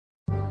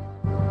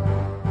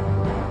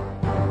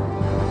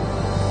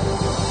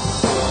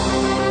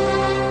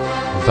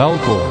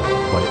Welkom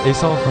by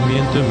SA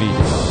Gemeente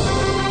Media.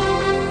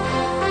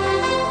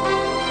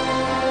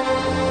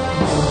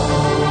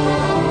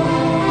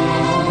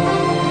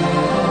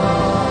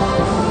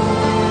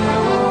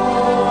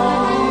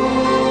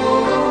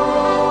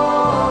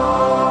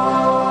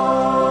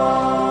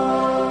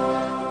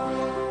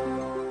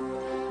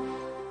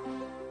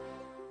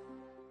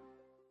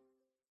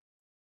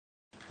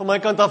 Van my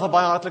kant af 'n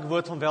baie hartlike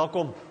woord van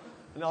welkom.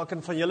 En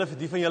elkeen van julle, vir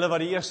die van julle wat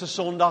die eerste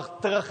Sondag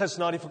terug is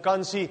na die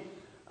vakansie.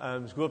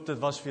 Ek hoop dit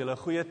was vir julle 'n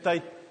goeie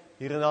tyd.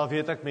 Hier en daar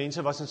weet ek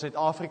mense was in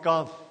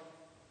Suid-Afrika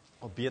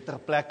op beter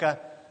plekke.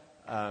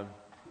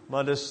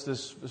 Maar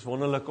dis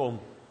wonderlik om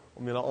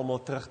julle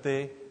almal terug te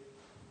hê.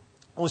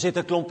 Ons het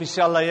 'n klompie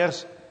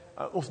selleiers,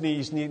 of nie,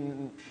 is nie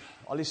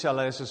al die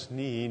selleiers is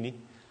nie hier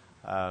nie.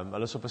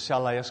 Hulle is op 'n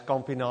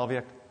selleierskampie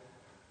naweek.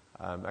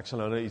 Ek sal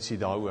nou ietsie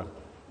daaroor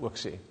ook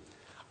sê.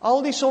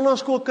 Al die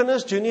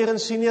sonnaarskoolkinders, junior en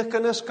senior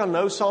kinders kan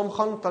nou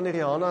saamgaan. Tannie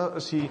Rihanna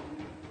is hier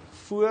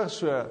voor,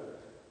 so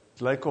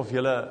het lyk of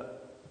julle,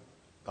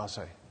 daar is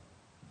hy,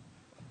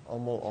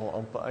 almal al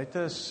amper uit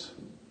is.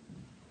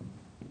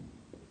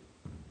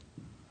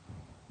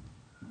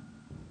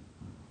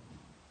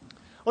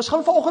 Ons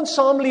gaan vanoggend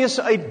saam lees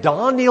uit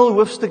Daniël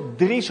hoofstuk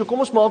 3, so kom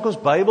ons maak ons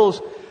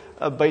Bybels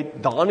by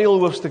Daniël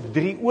hoofstuk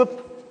 3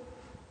 oop.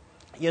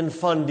 Een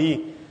van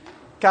die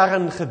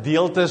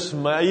kerngedeeltes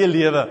in my eie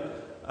lewe.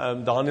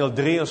 Daniël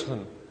 3, ons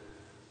gaan,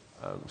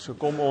 so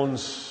kom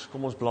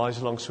ons blaai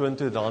so langs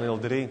soontoe, Daniël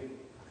 3,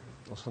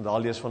 ons gaan daar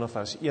lees vanaf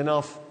vers 1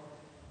 af.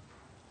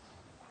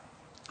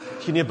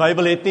 As jy nie 'n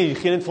Bybel het nie,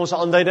 gee net vir ons 'n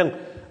aanduiding,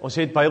 ons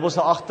het Bybels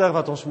daar agter,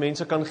 wat ons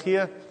mense kan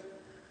gee.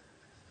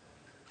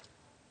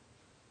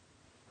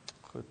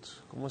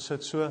 Goed, kom ons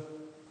sit so,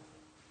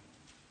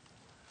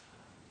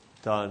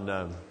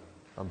 dan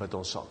bid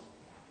ons saam.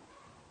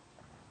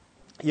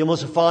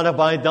 Hemelse Vader,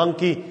 baie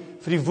dankie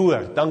vir die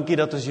woord. Dankie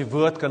dat ons die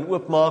woord kan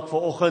oopmaak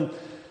vanoggend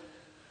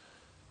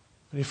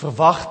met die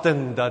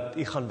verwagting dat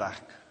U gaan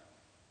werk.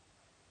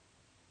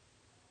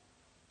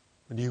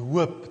 Met die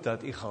hoop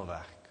dat U gaan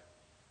werk.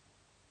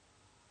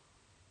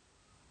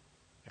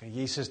 Here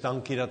Jesus,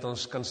 dankie dat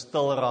ons kan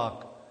stil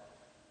raak,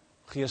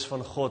 Gees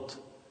van God,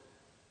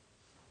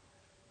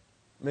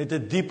 met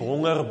 'n diep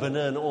honger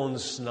binne in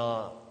ons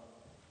na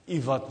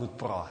U wat moet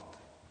praat.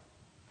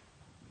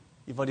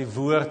 U wat die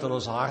woord in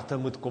ons harte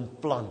moet kom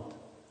plant.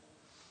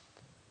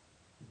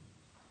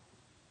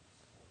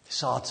 Die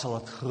saad sal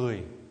dit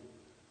groei,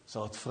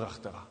 sal dit vrug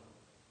dra.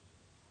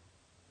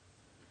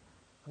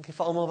 Dankie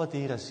vir almal wat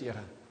hier is,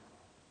 Here.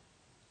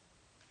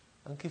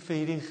 Dankie vir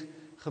hierdie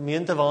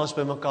gemeente waar ons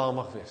by mekaar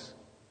mag wees.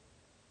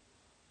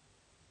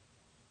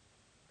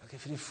 Dankie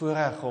vir die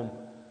voorreg om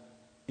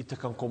U te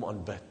kan kom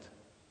aanbid.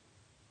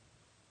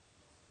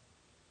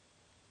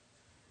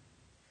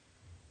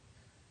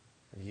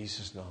 In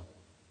Jesus naam.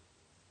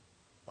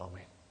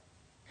 Amen.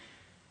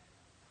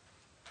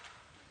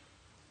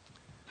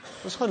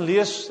 Ons gaan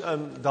lees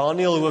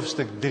Daniël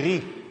hoofstuk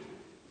 3.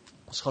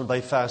 Ons gaan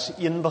by vers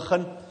 1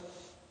 begin.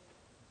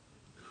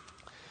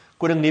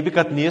 Koning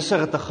Nebukadnesar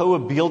het 'n goue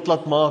beeld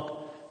laat maak,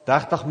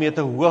 30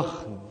 meter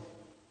hoog,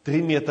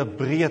 3 meter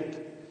breed,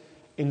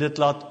 en dit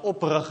laat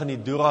oprig in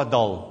die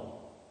Dura-dal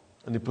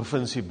in die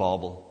provinsie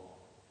Babel.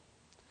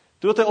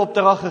 Toe het hy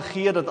opdrag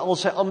gegee dat al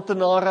sy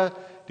amptenare,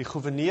 die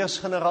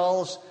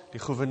goewerneurs-generaals, die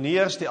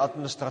goewerneurs, die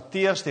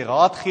administrateurs, die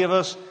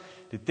raadgewers,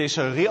 die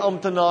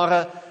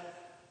tesourieamptenare,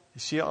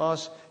 die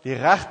CA's, die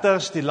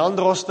regters, die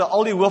landdroste,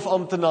 al die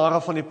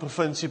hoofamptenare van die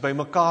provinsie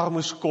bymekaar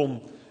moes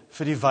kom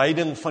vir die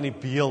wyding van die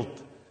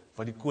beeld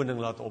wat die koning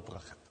laat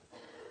oprig het.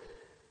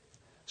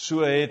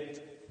 So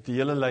het die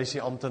hele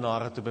lysie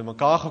amptenare toe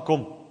bymekaar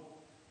gekom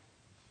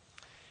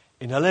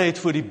en hulle het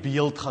voor die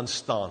beeld gaan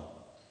staan.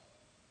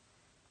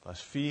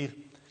 Vers 4.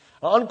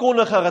 'n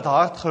aankondiger het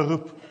hard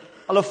geroep: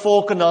 alle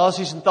volke,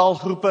 nasies en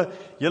taalgroepe,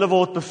 julle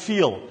word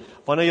beveel,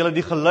 wanneer julle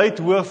die geluid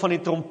hoor van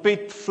die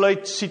trompet,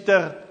 fluit,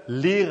 siter,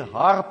 lier,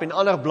 harp en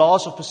ander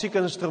blaas of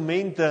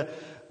musiekinstrumente,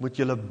 moet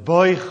julle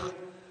buig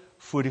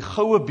voor die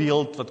goue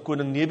beeld wat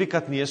koning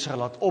Nebukadnesar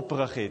laat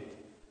oprig het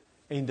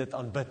en dit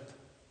aanbid.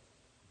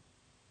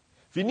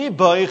 Wie nie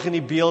buig en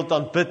die beeld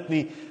aanbid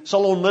nie,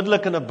 sal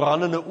onmiddellik in 'n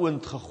brandende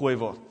oond gegooi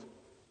word.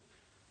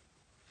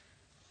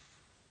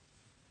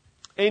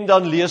 En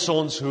dan lees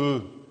ons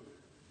hoe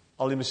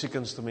al die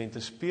musiekinstrumente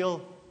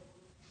speel,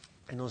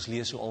 en ons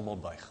lees hoe almal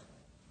buig.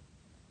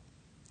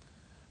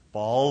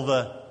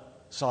 Behalwe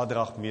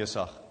Sadrag,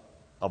 Mesach,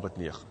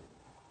 Abednego.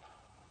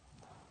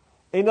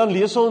 En dan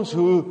lees ons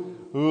hoe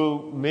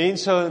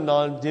mense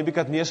na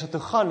Nebukadnesar toe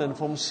gaan en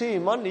vir hom sê: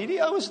 man,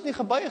 hierdie ouens het nie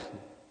gebuig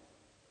nie.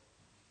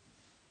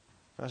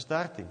 Vers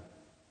 13.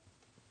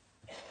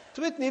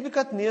 Toe het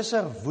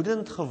Nebukadnesar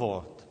woedend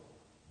geword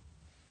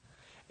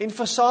en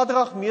vir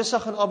Sadrag,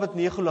 Mesach en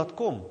Abednego laat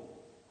kom.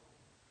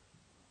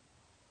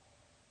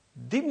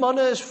 Die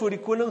manne is voor die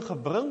koning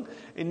gebring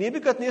en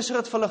Nebukadnesar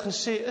het vir hulle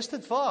gesê: is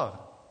dit waar,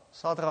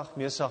 Sadrag,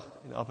 Mesach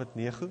en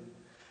Abednego,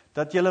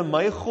 dat julle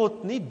my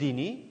God nie dien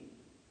nie,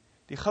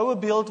 die goue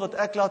beeld wat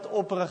ek laat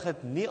oprig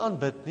het nie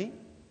aanbid nie?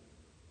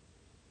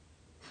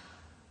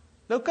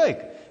 Nou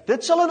kyk,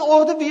 Dit sal in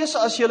orde wees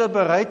as julle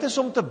bereid is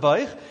om te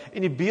buig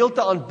en die beeld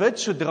te aanbid,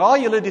 sodra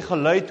julle die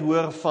geluid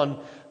hoor van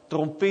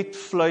trompet,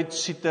 fluit,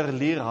 siter,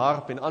 lier,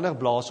 harp en ander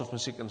blaas- of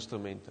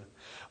musiekinstrumente.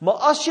 Maar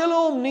as julle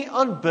hom nie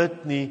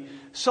aanbid nie,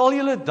 sal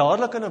julle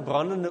dadelik in 'n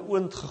brandende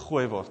oond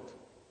gegooi word.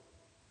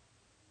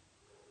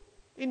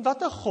 En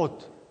watter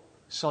God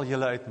sal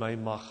julle uit my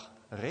mag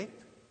red?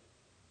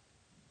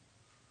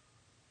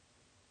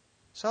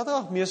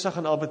 Sadrag, Mesach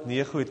en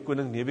Abednego het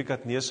koning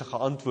Nebukadnesar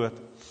geantwoord: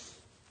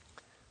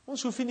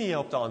 ons hoef nie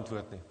hierop te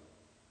antwoord nie.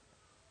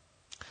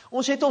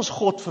 Ons het ons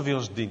God vir wie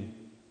ons dien.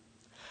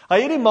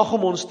 Hy het die mag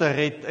om ons te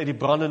red uit die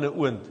brandende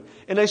oond,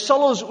 en hy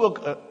sal ons ook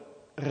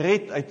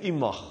red uit u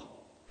mag.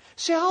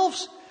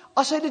 Selfs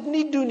as hy dit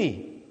nie doen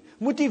nie,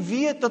 moet u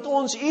weet dat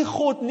ons u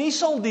God nie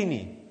sal dien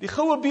nie. Die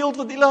goue beeld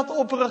wat u laat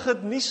oprig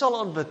het, nie sal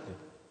aanbid nie.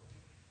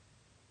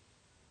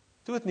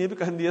 Toe het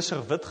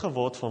Nebukadnesar wit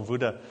geword van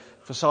woede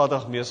vir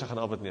Sadrag, Mesach en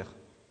Abednego.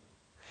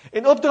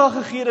 En opdrag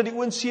gegee dat die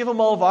oond 7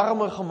 maal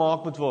warmer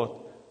gemaak moet word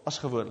as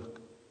gewoonlik.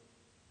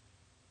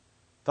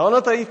 Dan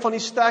het hy van die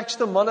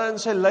sterkste manne in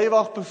sy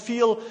leiwag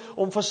beveel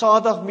om vir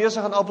Sadrag,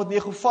 Mesach en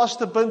Abednego vas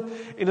te bind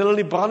en hulle in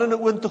die brandende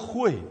oond te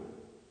gooi.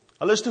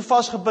 Hulle is toe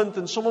vasgebind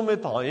en somme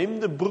met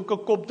hemde, broeke,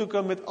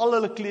 kopdoeke, met al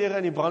hulle klere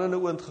in die brandende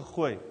oond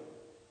gegooi.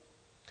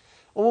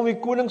 Omdat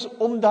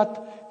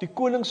die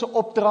koning se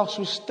opdrag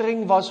so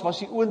streng was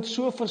die oond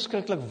so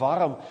verskriklik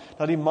warm,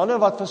 dat die manne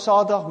wat vir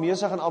Sadrag,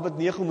 Mesach en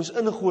Abednego moes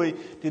ingooi,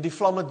 deur die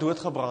vlamme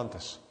doodgebrand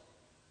is.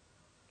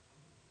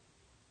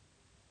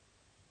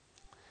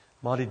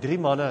 Maar die 3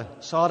 manne,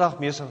 Sadrag,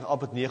 Mesach en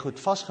Abednego, het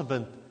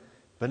vasgebind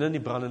binne in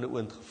die brandende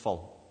oond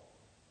geval.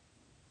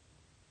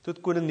 Toe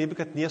het koning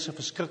Nebukadnesar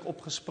verskrik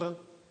opgespring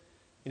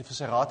en vir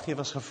sy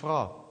raadgewers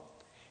gevra: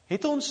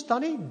 het ons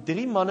dan nie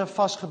 3 manne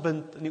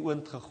vasgebind in die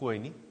oond gegooi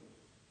nie?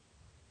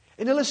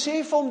 En hulle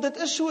sê vir hom: dit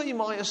is so, u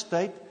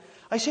majesteit.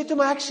 Hy sê toe: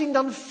 maar ek sien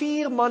dan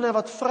 4 manne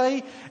wat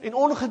vry en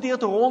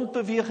ongedeerd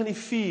rondbeweeg in die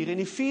vuur, en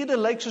die 4de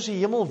lyk soos 'n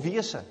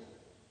hemelwese.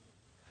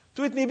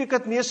 Toe het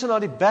Nebukadnesar na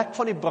die bek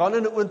van die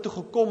brandende oond toe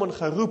gekom en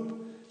geroep: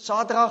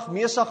 Sadrag,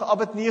 Mesach,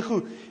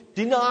 Abednego,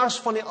 dienaars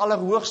van die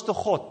Allerhoogste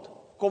God,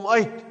 kom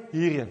uit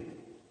hierheen.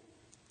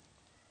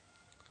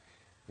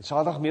 En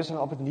Sadrag, Mesach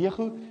en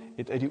Abednego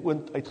het uit die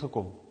oond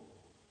uitgekom.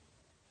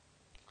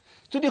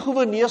 Toe die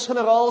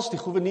gouverneurs-generaals, die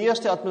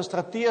gouverneurs, die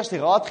administrateurs, die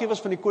raadgewers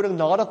van die koning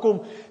naderkom,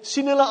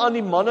 sien hulle aan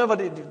die manne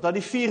dat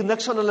die 4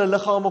 niks aan hulle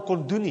liggame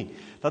kon doen nie,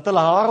 dat hulle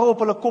hare op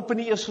hulle koppe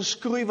nie eers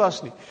geskroei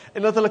was nie,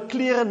 en dat hulle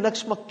klere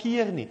niks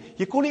markeer nie.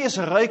 Jy kon nie eers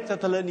ruik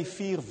dat hulle in die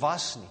vuur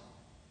was nie.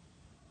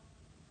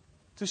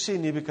 Toe sê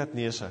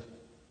Nebukadnesar: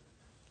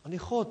 aan die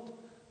God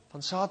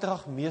van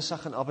Sadrag,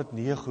 Mesach en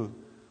Abednego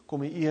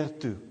kom die eer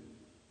toe.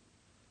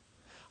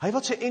 Hy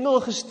wat sy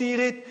engel gestuur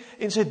het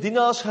en sy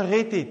dienaars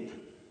gered het.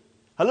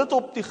 Hulle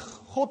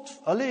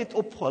het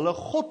op hulle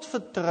God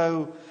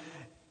vertrou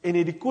en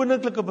het die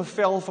koninklike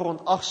bevel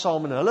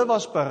verontagsaam, en hulle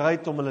was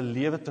bereid om hulle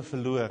lewe te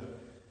verloor,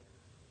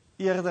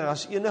 eerder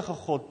as enige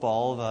God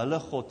behalwe hulle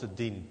God te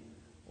dien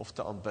of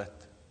te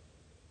aanbid.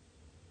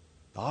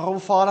 Daarom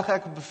vaardig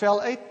ek 'n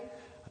bevel uit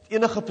dat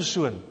enige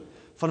persoon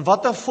van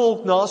watter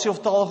volk, nasie of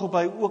taalgroep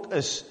hy ook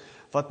is,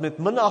 wat met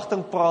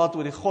minagting praat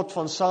oor die God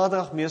van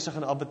Sadrag, Mesach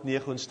en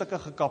Abednego, in stukke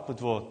gekap moet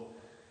word,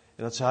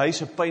 en dat sy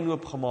huis 'n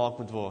puinhoop gemaak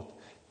moet word.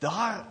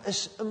 Daar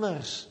is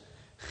immers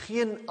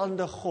geen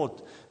ander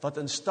God wat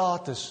in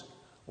staat is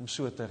om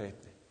so te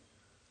red nie.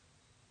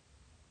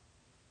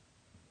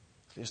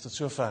 Lees dit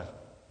so ver.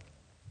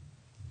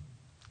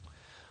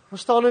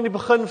 Ons staan in die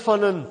begin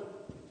van 'n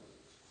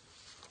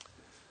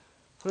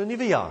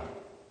nuwe jaar.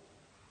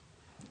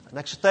 En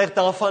ek is oortuig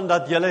daarvan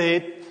dat julle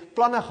het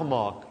planne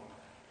gemaak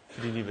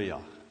vir die nuwe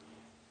jaar.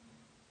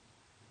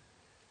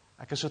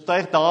 Ek is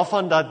oortuig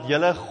daarvan dat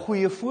julle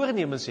goeie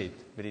voornemens het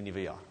vir die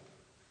nuwe jaar.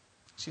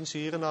 Ek sien so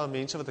hier en daar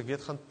mense wat ek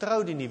weet gaan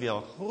trou die nuwe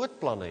jaar, groot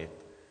planne het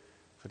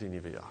vir die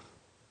nuwe jaar.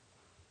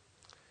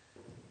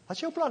 Wat is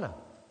jou planne?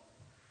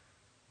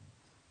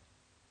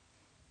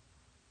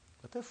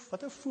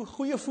 Wat 'n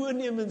goeie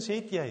voornemens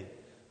het jy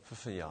vir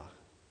vanjaar?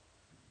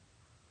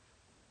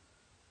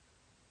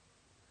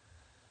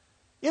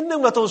 Een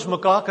ding wat ons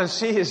mekaar kan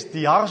sê is,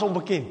 die jaar is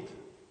onbekend.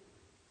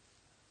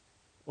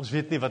 Ons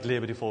weet nie wat lê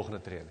by die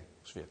volgende tree nie.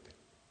 Ons weet nie.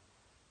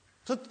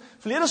 Ons het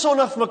verlede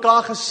Sondag vir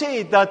mekaar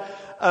gesê dat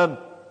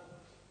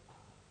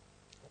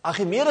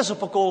Archimedes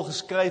op 'n kol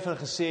geskryf en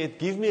gesê het: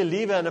 give me a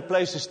lever and a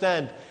place to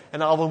stand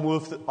and I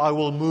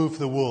will move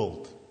the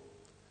world.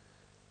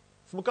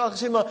 Vir mekaar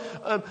gesê, maar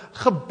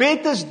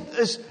gebed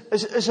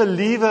is 'n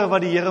lever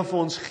wat die Here vir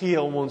ons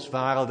gee om ons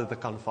wêrelde te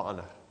kan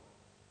verander.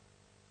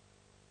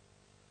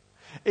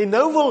 En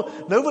nou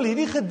wil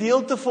hierdie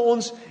gedeelte vir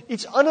ons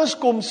iets anders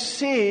kom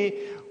sê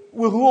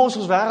oor hoe ons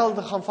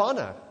wêreld gaan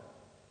verander.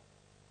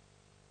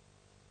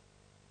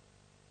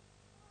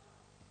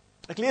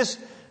 Ek lees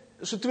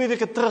so 2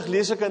 weke terug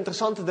lees ek 'n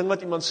interessante ding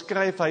wat iemand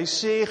skryf. Hy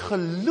sê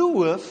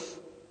geloof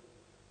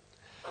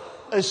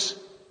is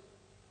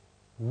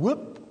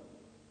hoop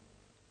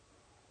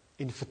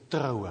en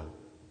vertroue.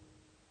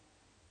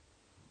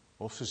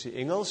 Of soos die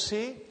Engels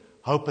sê,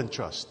 hope and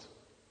trust.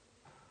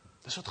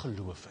 Dis wat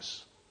geloof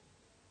is.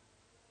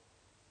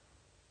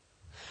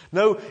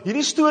 Nou,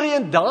 hierdie storie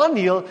in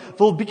Daniël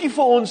wil bietjie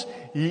vir ons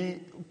hier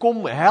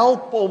kom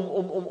help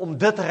om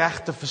dit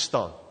reg te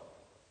verstaan.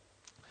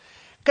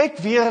 Kyk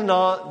weer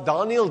na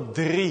Daniël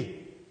 3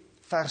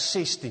 vers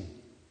 16.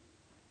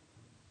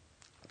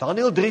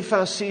 Daniël 3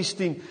 vers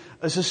 16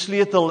 is 'n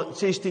sleutel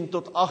 16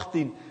 tot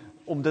 18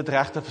 om dit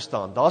reg te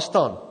verstaan. Daar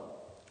staan: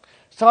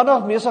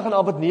 Sadrag, Mesach en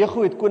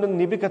Abednego het koning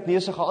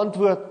Nebukadnesar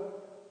geantwoord: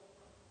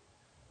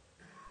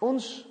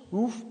 Ons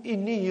hoef u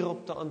nie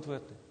hierop te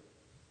antwoord nie.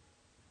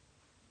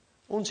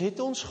 Ons het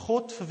ons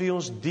God vir wie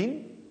ons dien.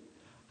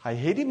 Hy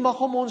het die mag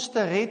om ons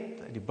te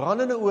red uit die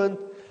brandende oond.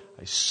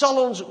 Hy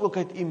sal ons ook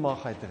uit u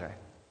mag uitred.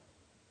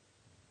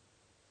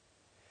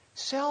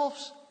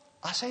 Selfs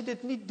as hy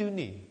dit nie doen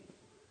nie,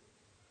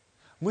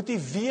 moet u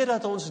weet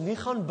dat ons nie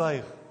gaan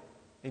buig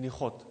en die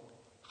God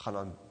gaan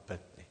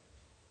aanbid nie.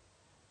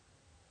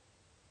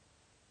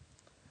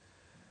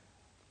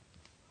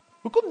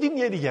 Hoekom dien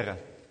jy die Here?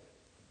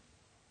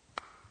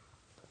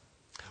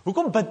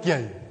 Hoekom bid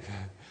jy?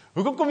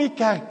 Hoekom kom jy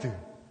kerk toe?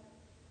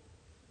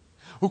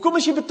 Hoekom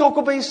is jy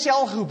betrokke by 'n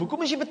selgroep?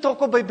 Hoekom is jy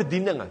betrokke by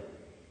bedieninge?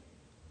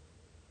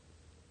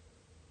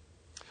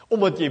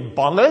 Omdat jy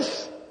bang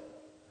is?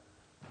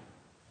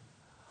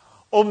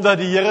 Omdat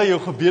die Here jou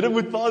gebede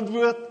moet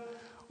beantwoord?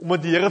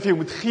 Omdat die Here vir jou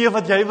moet gee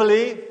wat jy wil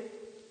hê?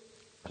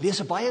 Lees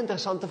 'n baie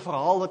interessante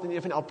verhaal wat in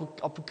een van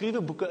die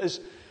apokriewe boeke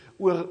is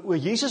oor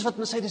Jesus wat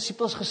met sy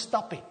disippels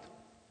gestap het.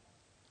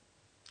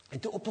 En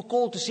toe op 'n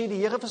kol, toe sê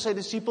die Here vir sy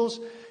disippels: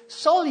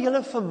 Sal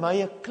julle vir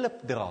my 'n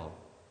klip dra?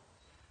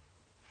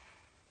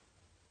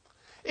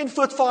 En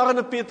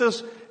voortvarende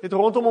Petrus het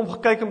rondom hom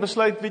gekyk en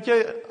besluit, weet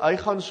jy, hy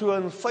gaan so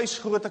 'n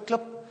vuisgrootte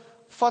klip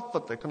vat,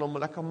 wat hy kan hom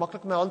lekker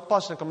maklik in my hand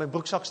pas, en ek kan my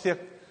broeksak steek,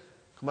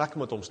 ek kan lekker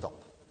met hom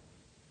stap.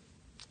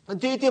 En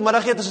teen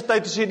middagete se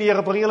tyd, toe sê die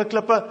Here: Bring julle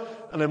klippe,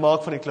 en hy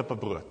maak van die klippe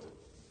brood.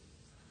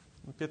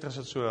 En Petrus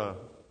het so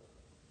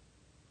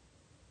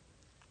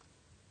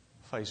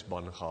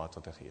vuisban gehad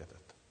wat hy geëet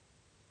het.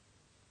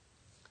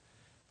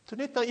 Toe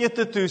net na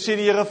ete toe, sê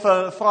die Here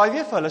vra hy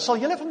weer vir hulle: Sal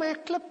julle vir my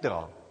 'n klip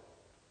dra?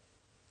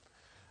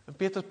 En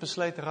Petrus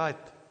besluit,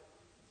 right,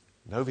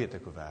 nou weet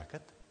ek hoe werk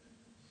dit.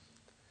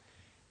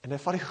 En hy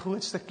vat die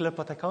grootste klip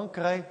wat hy kan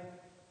kry,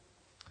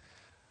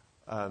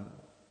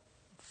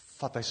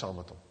 vat hy saam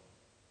met hom.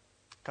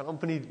 Kan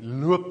amper nie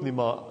loop nie,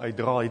 maar hy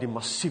dra hierdie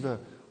massiewe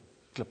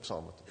klip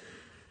saam met hom.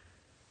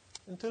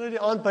 En toe hy die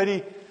aand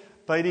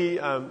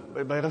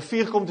by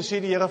rivier kom, toe sê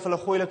die Here vir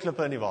hulle: Gooi hulle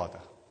klippe in die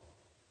water.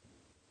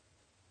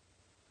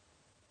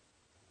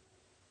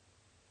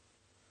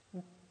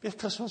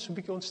 Petrus was 'n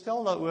bietjie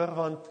ontstel daaroor,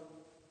 want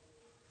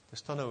dit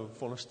staan nou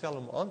veronderstel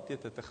om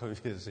aandete te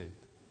gewees het.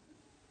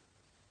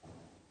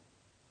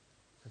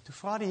 En toe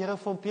vra die Here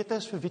vir hom: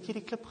 Petrus, vir wie het jy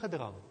die klip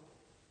gedra?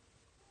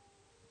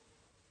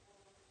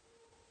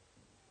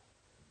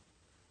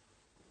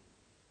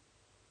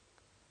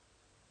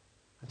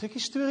 En toe ek die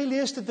storie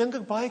lees, te dink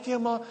ek baie keer,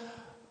 maar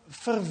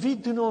vir wie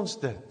doen ons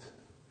dit?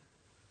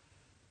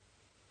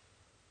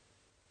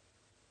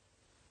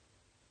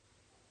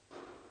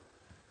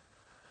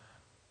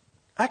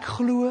 Ek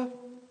glo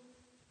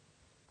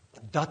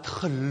dat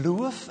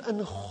geloof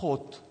in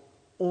God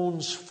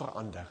ons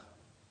verander.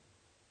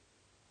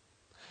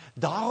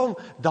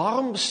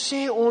 Daarom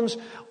sê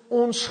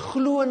ons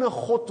glo in 'n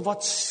God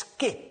wat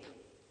skep.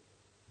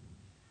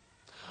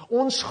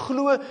 Ons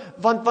glo,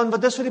 want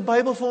wat dis wat die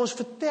Bybel vir ons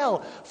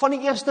vertel. Van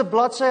die eerste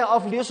bladsye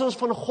af lees ons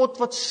van 'n God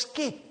wat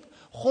skep,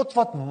 God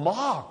wat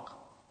maak,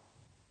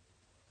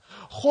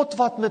 God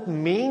wat met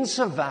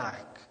mense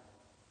werk.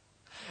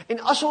 En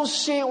as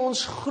ons sê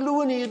ons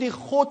glo in hierdie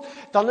God,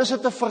 dan is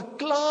dit 'n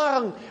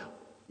verklaring: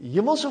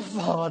 Hemelse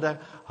Vader,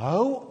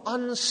 hou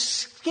aan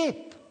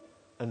skep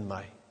in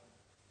my.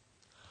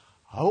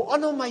 Hou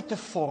aan om my te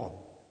vorm.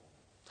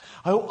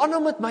 Hou aan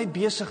om met my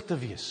besig te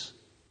wees.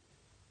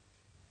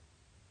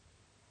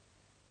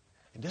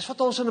 En dis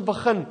wat ons in die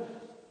begin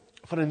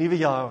van 'n nuwe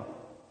jaar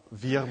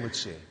weer moet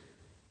sê.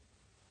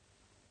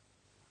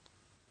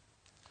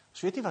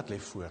 Ons weet nie wat lê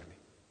voor nie.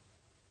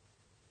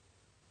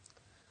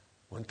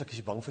 Moontlik is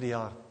jy bang vir die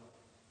jaar.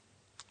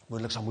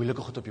 Moontlik is daar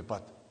moeilike goed op jou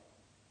pad.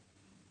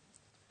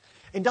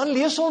 En dan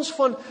lees ons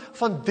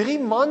van 3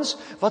 mans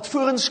wat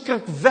voor 'n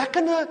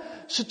skrikwekkende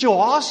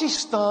situasie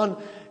staan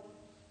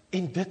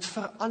en dit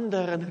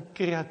verander in 'n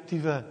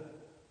kreatiewe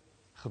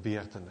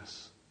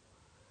gebeurtenis.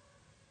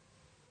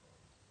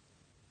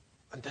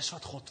 En dis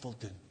wat God wil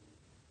doen.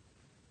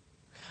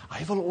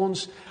 Hy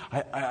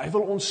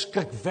wil ons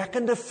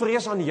skrikwekkende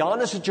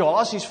vreesaanjaende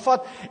situasies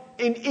vat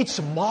en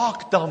iets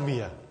maak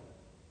daarmee.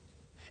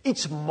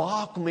 Iets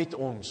maak met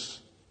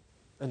ons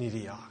in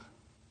hierdie jaar.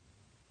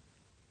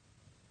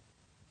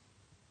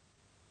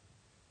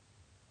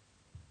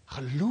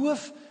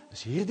 Geloof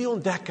is hierdie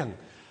ontdekking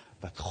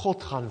dat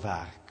God gaan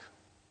werk.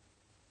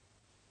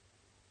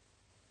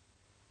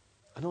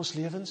 In ons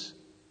lewens,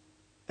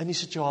 in die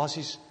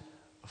situasies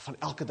van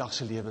elke dag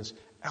se lewens,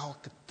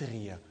 elke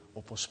tree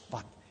op ons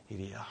pad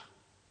hierdie jaar.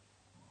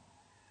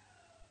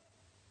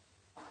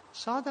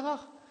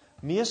 Sadrag,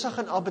 Mesach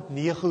en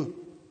Abednego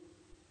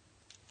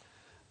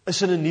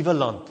is in 'n nuwe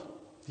land.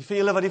 Die van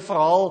julle wat die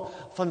verhaal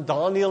van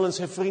Daniël en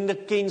sy vriende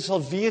ken,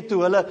 sal weet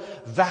hoe hulle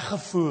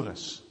weggevoer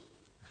is.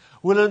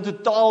 Hoe hulle in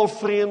totaal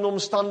vreemde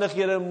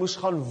omstandighede moes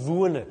gaan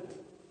woon het.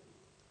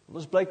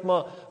 Ons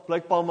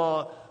blykbaar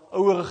maar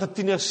ouerige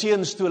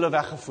tienerseuns toe hulle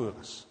weggevoer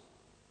is.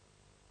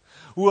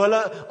 Hoe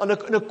hulle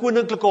in 'n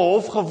koninklike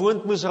hof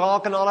gewoond moes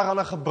raak en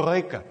allerlei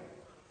gebruike.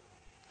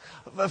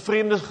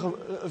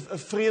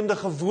 Vreemde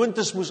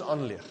gewoontes moes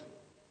aanleer.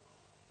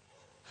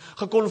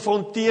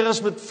 Gekonfronteer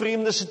is met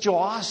vreemde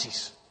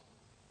situasies.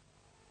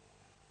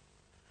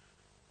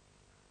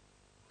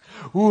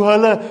 Hoe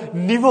hulle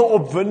nuwe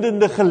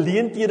opwindende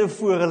geleenthede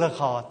voor hulle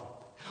gehad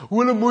het. Hoe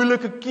hulle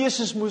moeilike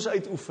keuses moes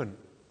uitoefen.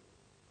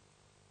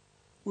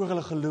 Oor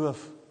hulle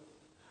geloof.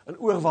 En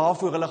oor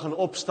waarvoor hulle gaan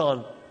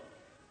opstaan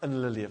in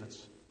hulle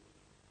lewens.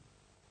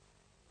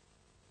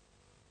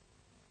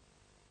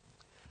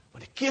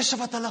 Maar die keuse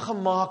wat hulle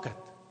gemaak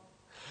het,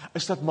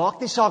 is dat maak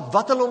nie saak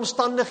wat hulle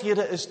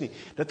omstandighede is nie.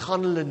 Dit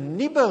gaan hulle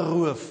nie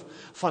beroof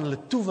van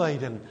hulle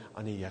toewyding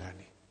aan die Here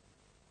nie.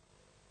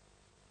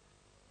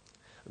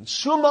 En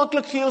so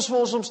maklik gee ons vir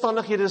ons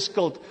omstandighede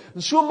skuld.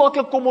 En so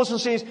maklik kom ons en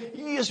sê,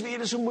 hier is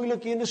weer so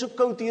moeilik, hier is so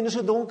koud, hier is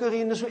so donker,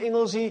 hier is so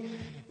Engels hier.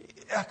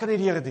 Ek kan nie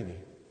die Here dien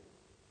nie.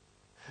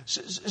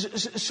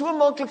 So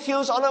maklik gee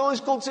ons ander ouens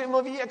skuld, sê,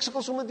 maar wie, ek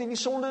sukkel sommer met die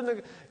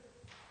sonde.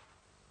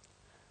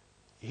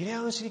 Hierdie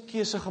ouens het die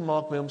keuse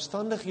gemaak, my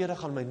omstandighede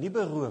gaan my nie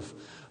beroof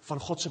van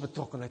God se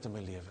betrokkenheid in my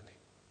lewe nie.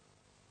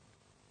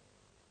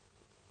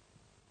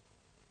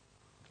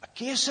 'n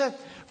Keuse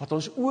wat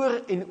ons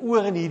oor en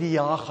oor in hierdie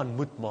jaar gaan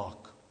moet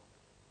maak.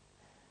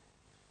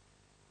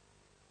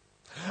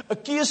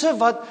 'n Keuse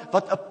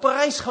wat 'n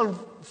prys gaan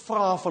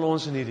vra van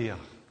ons in hierdie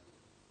jaar.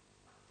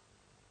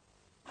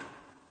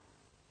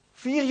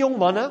 4 jong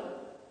manne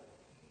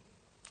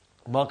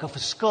maak 'n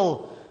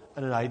verskil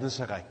in 'n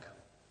heidense ryk.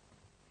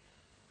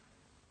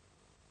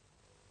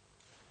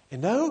 En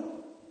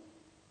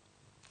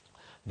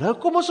nou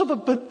kom ons op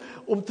 'n punt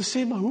om te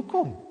sê, maar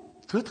hoekom?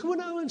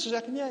 Doodgewone ouens soos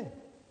ek en jy.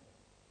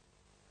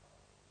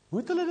 Hoe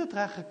het hulle dit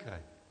reg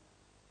gekry?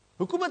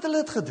 Hoekom het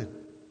hulle dit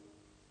gedoen?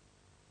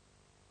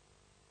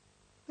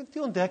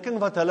 Die ontdekking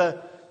wat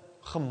hulle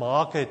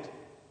gemaak het,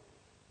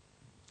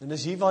 en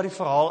dis hier waar die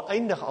verhaal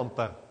eindig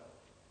amper,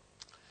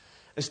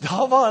 is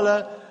daar waar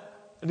hulle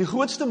in die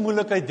grootste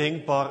moeilikheid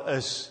denkbaar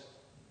is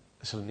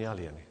hulle nie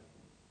alleen nie.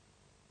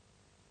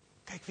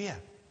 Kyk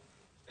weer.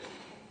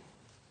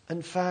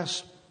 In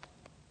vers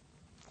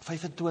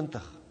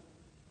 25.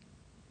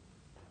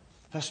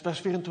 Vers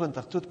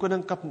 24. Toe het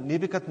koning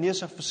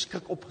Nebukadnesar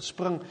verskrik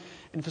opgespring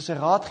en vir sy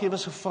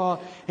raadgewers gevra,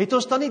 het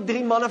ons dan nie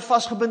 3 manne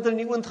vasgebind en in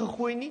die oond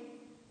gegooi nie?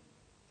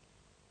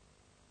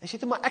 Hy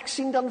sê, maar ek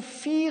sien dan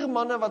 4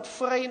 manne wat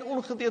vry en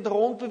ongedeerd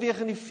rondbeweeg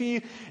in die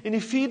vuur, en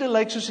die 4de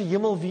lyk soos 'n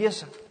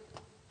hemelwese.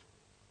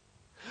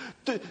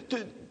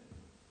 Toe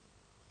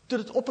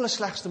dit op hulle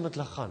slegste met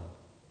hulle gaan,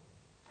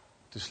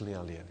 toe is hulle nie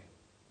alleen nie.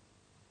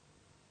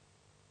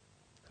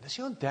 En dis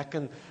die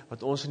ontdekking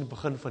wat ons in die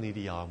begin van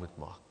hierdie jaar moet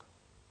maak.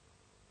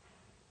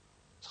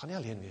 Ons gaan nie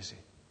alleen wees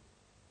nie.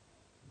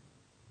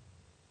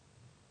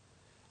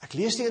 Ek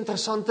lees die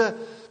interessante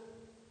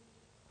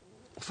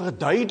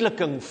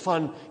verduideliking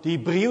van die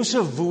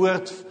Hebreëse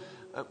woord.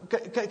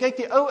 Kyk,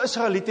 die ou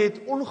Israeliete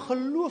het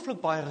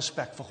ongelooflik baie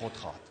respek vir God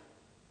gehad.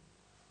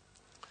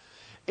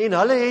 En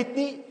hulle het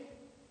nie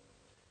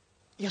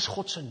eers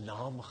God se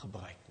naam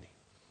gebruik nie.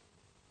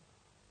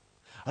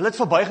 Hulle het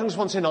verbuigings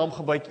van sy naam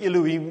gebruik,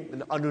 Elohim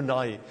en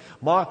Adonai,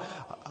 maar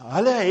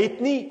hulle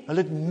het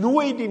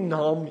nooit die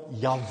naam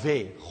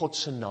Jahwe, God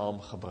se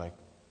naam gebruik.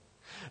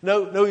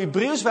 Nou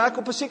Hebreëus werk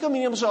op 'n sekere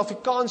manier so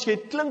Afrikaans, jy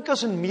het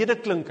klinkers en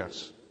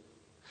medeklinkers.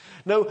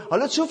 Nou,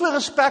 hulle het soveel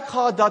respek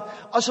gehad dat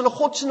as hulle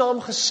God se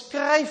naam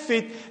geskryf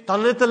het,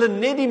 dan het hulle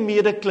net die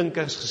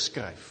medeklinkers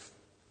geskryf.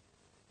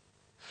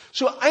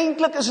 So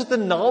eintlik is dit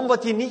 'n naam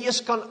wat jy nie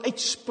eers kan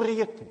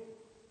uitspreek nie.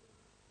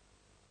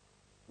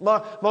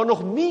 Maar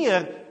nog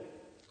meer,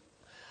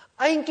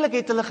 eintlik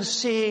het hulle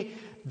gesê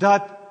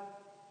dat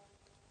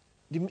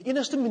die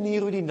enigste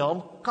manier hoe die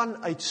naam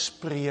kan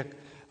uitspreek,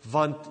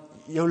 want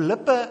jou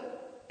lippe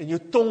en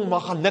jou tong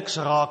mag aan niks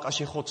raak as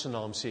jy God se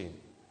naam sê.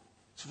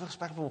 Soveel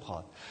respek vir hom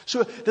gehad.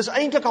 So, dis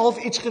eintlik half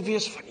iets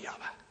gewees van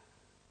Jahwe.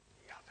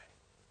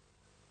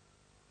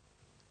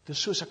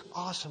 Dis soos ek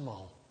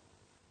asemhaal.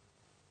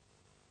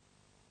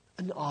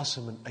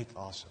 Inasem en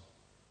uitasem.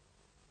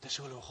 Dis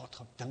hoe God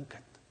gedink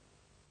het.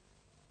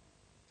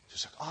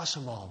 Soos ek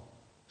asemhaal,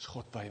 is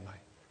God by my.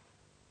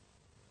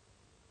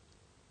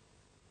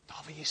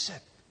 Daar waar jy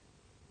sit,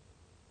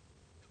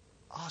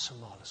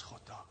 asemhaal is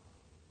God daar.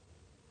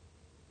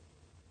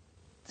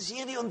 Dis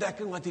hier die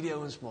ontdekking wat hierdie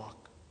ouens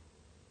maak.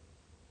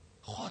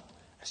 God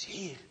is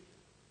hier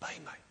by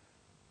my.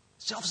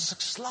 Selfs as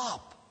ek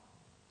slaap,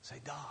 is hy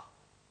daar.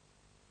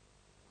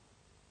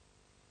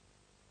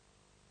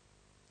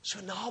 So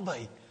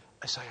naby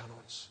is hy aan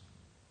ons.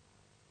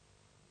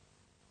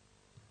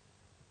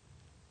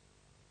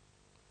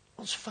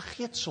 Ons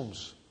vergeet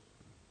soms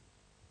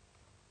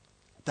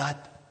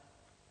dat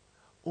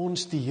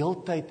ons die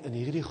heeltyd in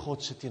hierdie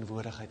God se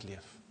teenwoordigheid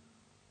leef.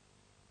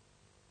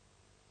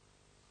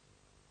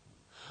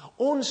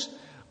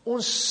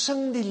 Ons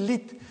sing die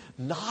lied,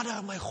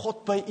 nader my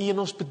God by U, en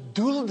ons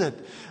bedoel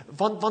dit,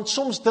 want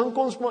soms dink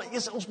ons maar,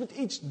 ons moet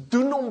iets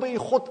doen om by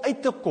God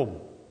uit te kom.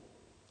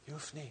 Jy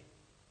hoef nie.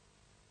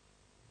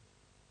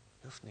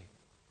 Jy hoef nie.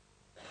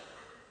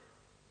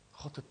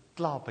 God het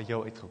klaar by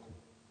jou uitgekom.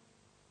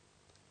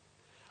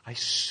 Hy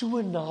is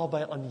so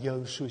naby aan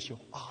jou soos jou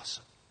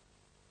asem.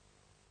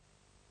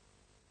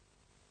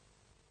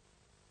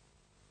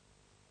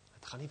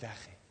 Het gaan nie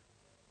weg nie.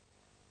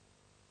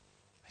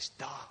 Hy is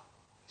daar,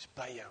 hy is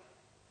by jou.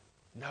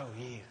 Nou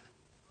hier.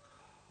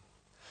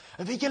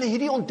 En weet julle,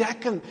 hierdie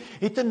ontdekking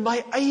het in my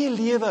eie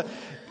lewe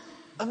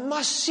 'n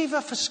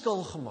massiewe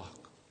verskil gemaak.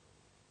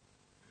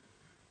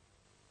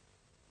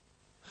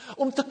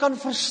 Om te kan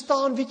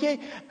verstaan, weet jy,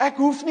 ek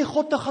hoef nie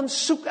God te gaan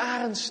soek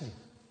elders nie.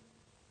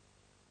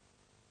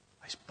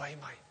 Hy is by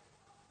my.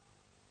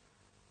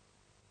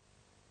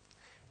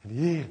 En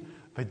hier,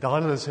 by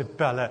Daniel en sy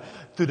pelle,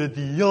 toe dit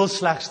die heel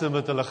slegste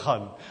met hulle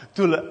gaan,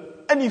 toe hulle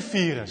in die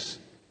vuur is,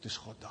 toe is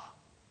God daar.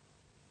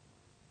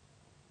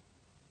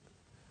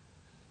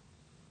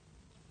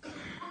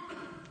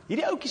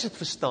 Hierdie ouetjies het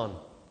verstaan,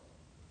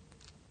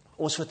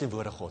 ons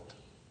verteenwoordig God.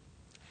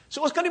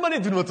 So ons kan nie maar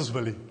net doen wat ons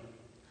wil nie.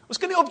 Ons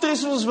kan nie optree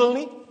soos ons wil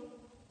nie.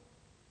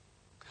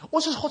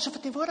 Ons is God se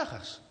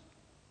verteenwoordigers.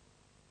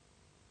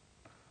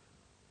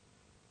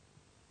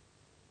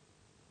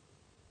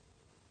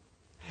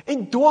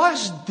 En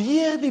dwars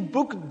deur die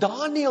boek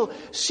Daniël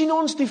sien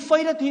ons die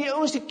feit dat hierdie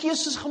ouens die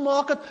keuses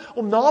gemaak het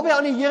om naby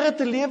aan die Here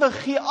te lewe,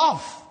 gee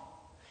af.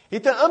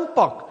 Het 'n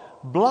impak.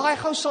 Blaai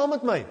gou saam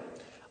met my.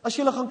 As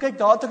julle gaan kyk,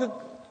 daar het ek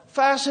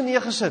verse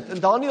neergesit in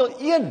Daniël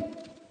 1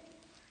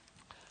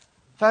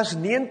 vers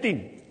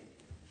 19.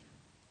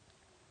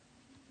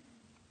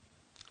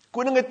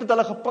 Koning het met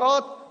hulle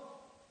gepraat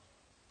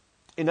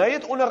en hy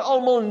het onder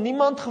almal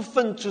niemand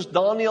gevind soos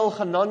Daniël,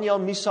 Hanania,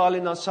 Misael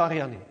en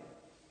Asaria nie.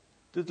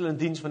 Toe het hulle in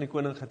diens van die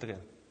koning getree.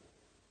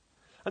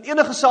 En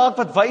enige saak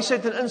wat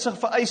wysheid en insig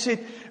vereis het,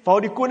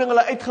 waar die koning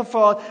hulle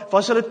uitgevra het,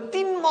 was hulle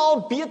 10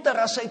 maal beter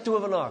as sy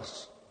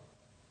towenaars.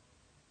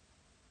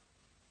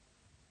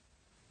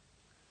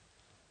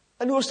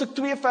 In hoofstuk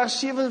 2 vers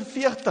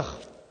 47,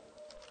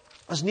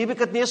 as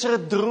Nebukadnesar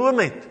 'n droom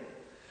het,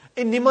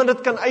 en niemand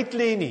dit kan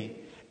uitlê nie,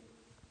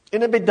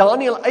 en hy by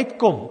Daniël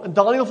uitkom, en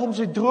Daniël vir hom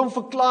sy droom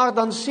verklaar,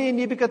 dan sê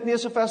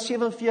Nebukadnesar vers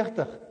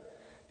 47,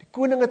 die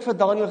koning het vir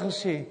Daniël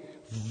gesê,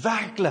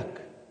 werklik,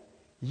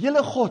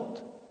 julle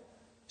God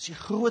is die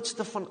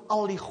grootste van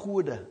al die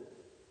gode.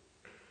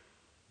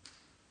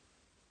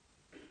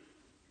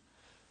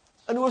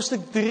 In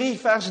hoofstuk 3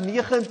 vers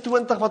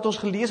 29 wat ons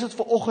gelees het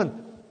vanoggend,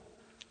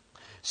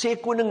 sê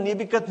koning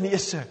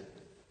Nebukadnesar,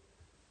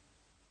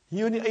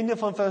 hier aan die einde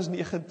van vers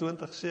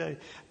 29 sê hy,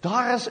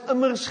 daar is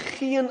immers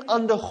geen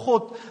ander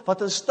God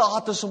wat in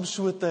staat is om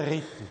so te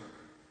red nie.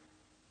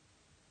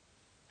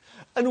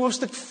 In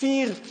hoofstuk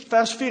 4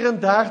 vers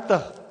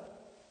 34,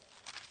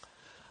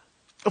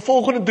 'n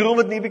volgende droom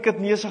wat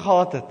Nebukadnesar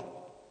gehad het,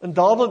 en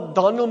daar wil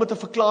Daniël met 'n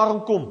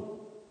verklaring kom.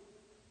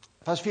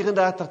 Vers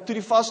 34, toe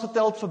die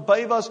vasgeteld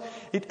verby was,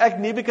 het ek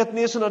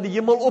Nebukadnesar na die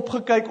hemel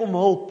opgekyk om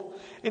hulp,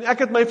 en ek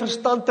het my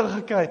verstand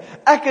teruggekry.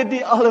 Ek het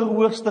die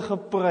Allerhoogste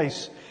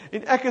geprys,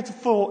 en ek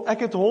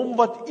het hom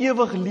wat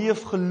ewig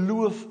leef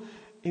geloof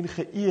en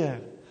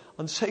geëer.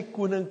 Aan sy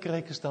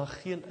koninkryk is daar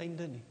geen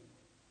einde nie.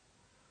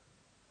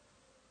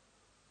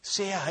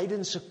 Sê 'n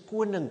heidense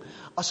koning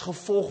as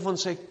gevolg van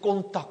sy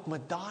kontak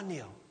met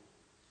Daniël.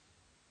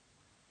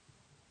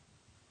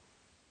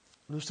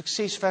 In hoofstuk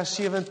 6 vers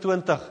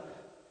 27,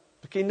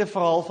 bekende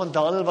verhaal van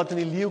Daniël wat in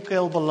die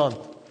leeukuil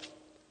beland.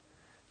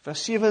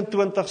 Vers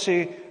 27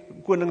 sê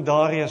koning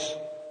Darius,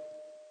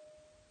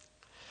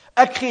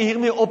 ek gee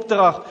hiermee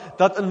opdrag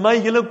dat in my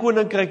hele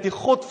koninkryk die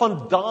God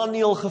van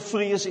Daniël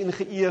gevrees en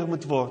geëer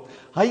moet word.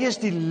 Hy is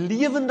die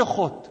lewende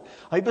God.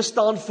 Hy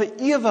bestaan vir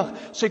ewig.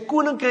 Sy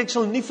koninkryk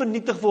sal nie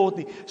vernietig word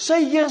nie.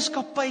 Sy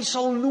heerskappy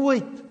sal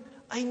nooit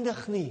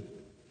eindig nie.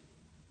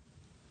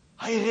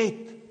 Hy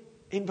red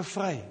en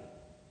bevry.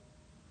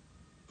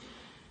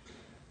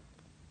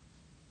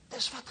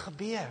 Dis wat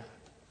gebeur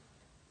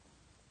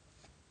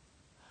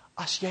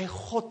as jy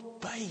God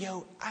by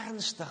jou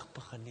ernstig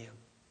begin neem.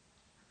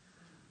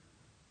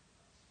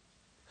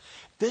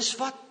 Dis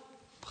wat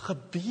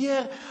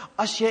gebeur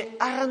as jy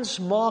erns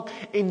maak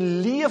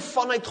en leef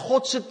vanuit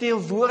God se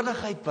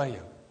teenwoordigheid by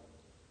jou.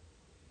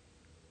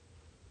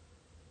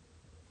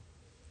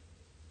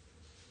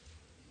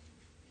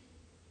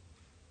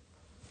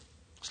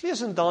 Ons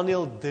lees in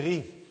Daniël 3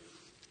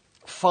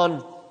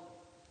 van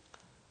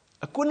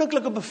 'n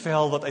koninklike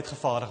bevel wat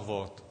uitgevaardig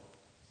word.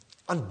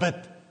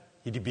 Aanbid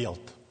hierdie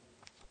beeld.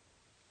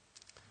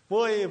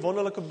 Mooi,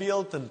 wonderlike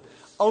beeld en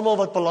almal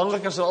wat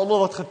belangrik is en almal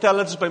wat getel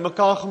het is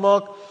bymekaar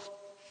gemaak.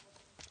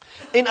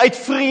 En uit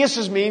vrees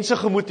is mense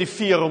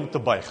gemotiveer om te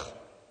buig.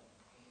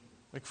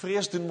 Ek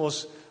vrees doen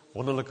ons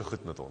wonderlike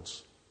goed met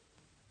ons.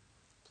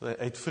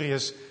 Uit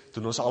vrees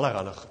doen ons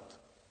allerhande goed.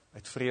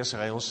 Uit vrees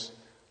ry ons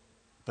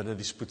binne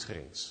die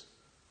spoedgrens.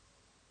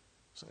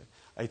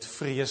 Uit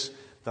vrees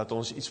dat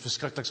ons iets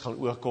verskrikliks gaan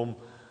oorkom,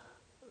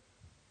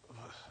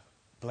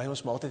 bly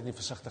ons maar altyd in die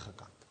versigtige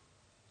kant.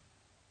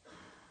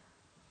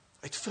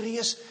 Uit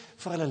vrees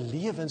vir hulle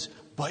lewens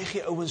buig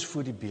die ouens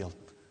voor die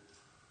beeld.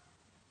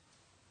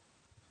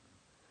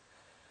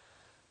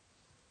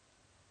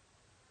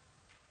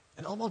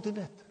 En almal doen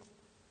dit.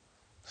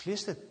 Ons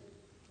lees dit.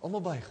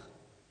 Almal buig.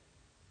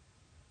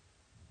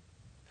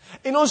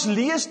 En ons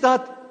lees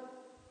dat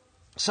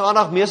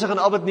Sadrag, Mesach en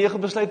Abednego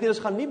besluit nie, ons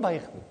gaan nie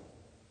buig nie.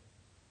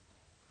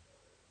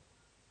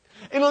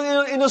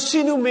 En ons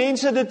sien hoe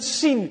mense dit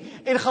sien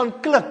en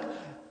gaan klik.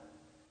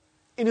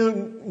 En hoe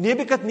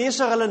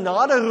Nebukadnesar hulle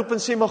nader roep en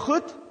sê, maar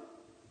goed,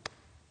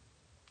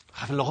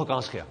 gaan hulle nog 'n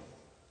kans gee.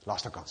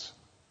 Laaste kans.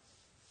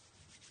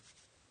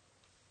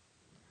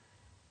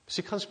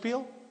 Musiek gaan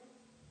speel,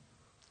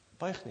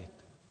 buig net.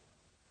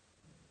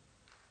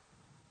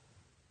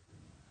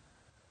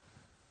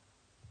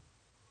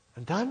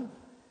 En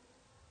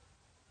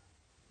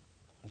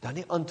dan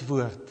die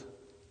antwoord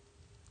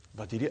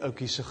wat hierdie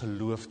ouetjie se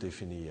geloof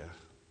definieer.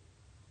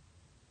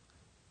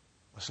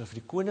 As hulle vir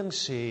die koning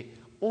sê,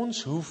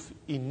 ons hoef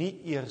u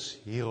nie eers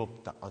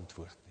hierop te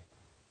antwoord nie.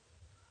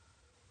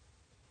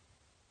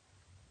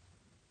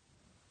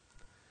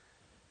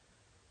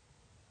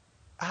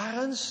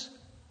 Ergens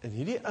in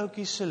hierdie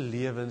ouetjie se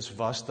lewens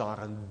was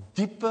daar 'n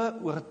diepe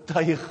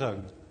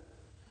oortuiging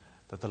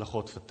dat hulle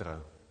God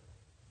vertrou.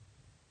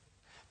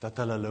 Dat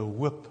hulle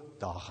hoop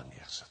daar gaan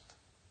neersit.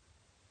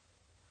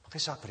 Wat hy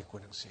saak vir die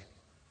koning sê.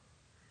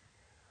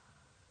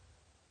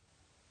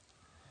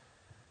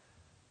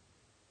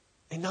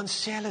 En dan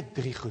sê hulle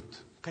 3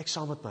 goed. Kyk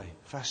saam met my,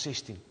 vers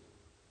 16.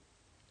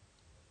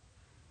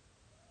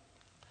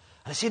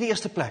 Hulle sê die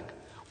eerste plek,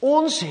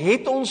 ons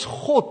het ons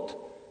God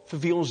vir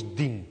wie ons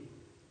dien.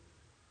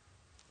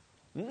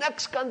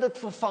 Niks kan dit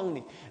vervang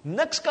nie.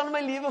 Niks kan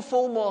my lewe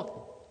volmaak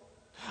nie.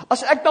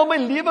 As ek na my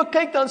lewe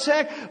kyk, dan sê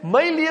ek,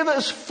 my lewe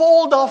is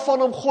vol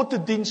daarvan om God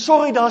te dien.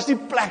 Sorry, daar's nie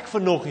plek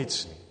vir nog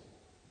iets nie.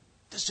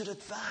 Dis hoe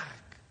dit werk.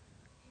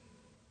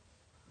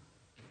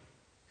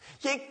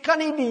 Jy kan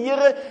nie die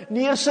Here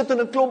neersit en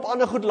 'n klomp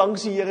ander goed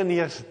langs die Here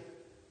neersit.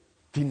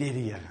 Dien net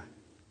die Here.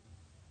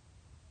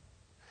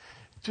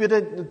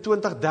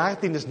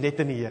 2013 is net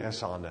in die Here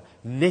se hande.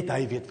 Net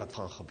hy weet wat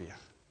gaan gebeur.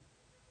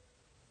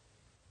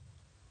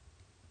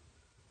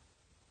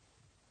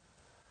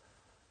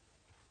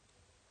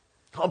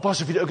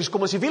 Pas of jy ook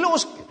kom en sê, wiele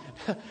ons,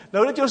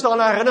 nou dat jy ons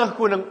daaraan herinner,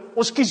 koning,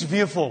 ons kies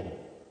weer vir hom.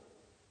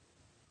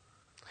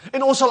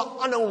 En ons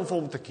sal aanhou om vir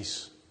hom te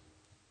kies.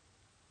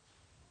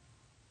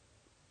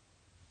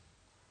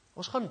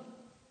 Ons gaan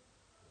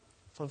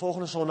van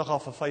volgende Sondag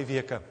af vir 5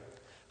 weke,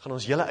 gaan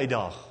ons julle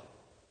uitdaag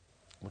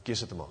om 'n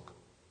keuse te maak.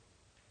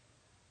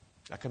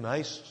 Ek in my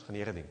huis, ons gaan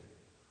die Here dien.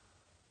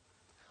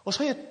 Ons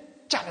gaan jou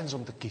challenge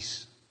om te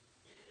kies.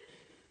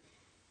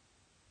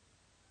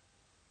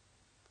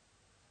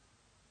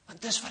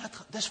 Want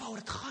dis waaroor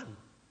dit gaan.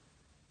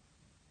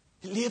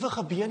 Die lewe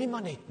gebeur nie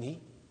maar net nie.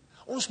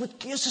 Ons moet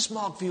keuses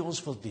maak wie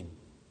ons wil dien.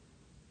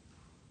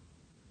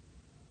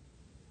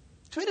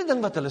 Tweede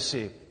ding wat hulle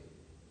sê.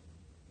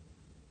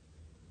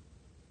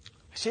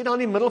 Hy sê daar in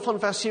die middel van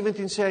vers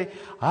 17 sê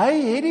hy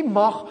het die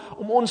mag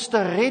om ons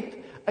te red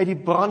uit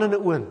die brandende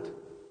oond.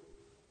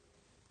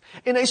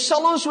 En hy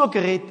sal ons ook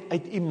red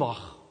uit u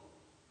mag.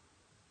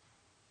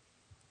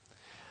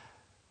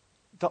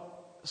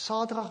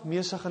 Sadrag,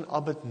 Mesach en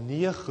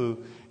Abednego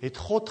het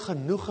God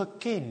genoeg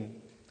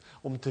geken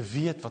om te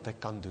weet wat hy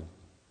kan doen.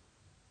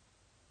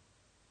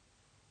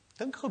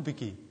 Dink gou 'n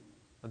bietjie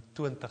aan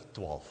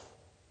 2012.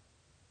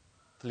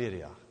 Verlede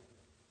jaar.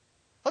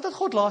 Wat het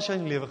God laas jaar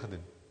in die lewe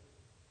gedoen?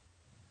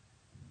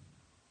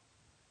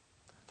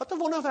 Wat 'n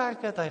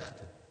wonderwerke het hy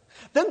gedoen?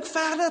 Dink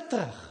verder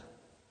terug.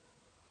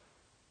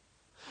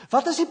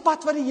 Wat is die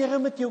pad wat die Here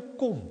met jou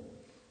kom?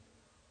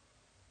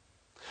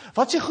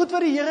 Wat is die goed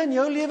wat die Here in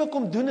jou lewe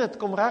kom doen het,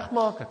 kom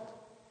regmaak het?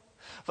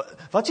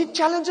 Wat is die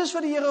challenges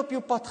wat die Here op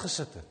jou pad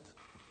gesit het?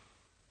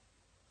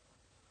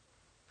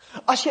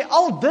 As jy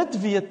al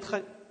dit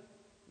weet,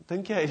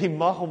 dink jy hy het die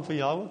mag om vir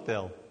jou te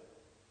help?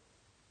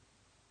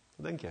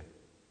 Wat dink jy?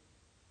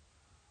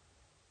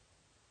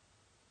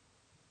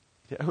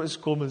 Die ouens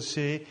kom en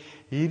sê,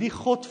 hierdie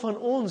God van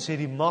ons het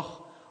die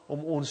mag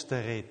om ons te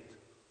red.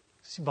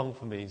 Is nie bang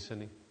vir mense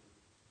nie.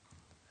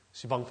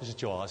 Is nie bang vir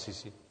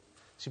situasies nie.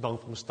 Is nie bang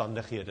vir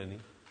omstandighede nie.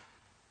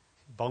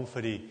 Bang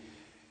vir die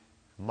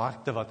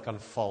markte wat kan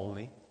val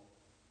nie.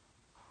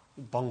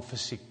 Bang vir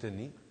siekte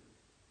nie.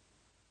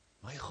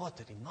 My God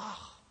het die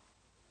mag.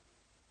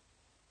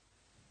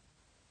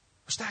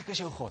 Hoe sterk is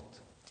jou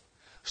God?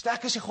 Hoe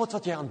sterk is die God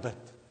wat jy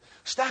aanbid?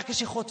 Hoe sterk is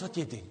die God wat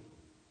jy dien?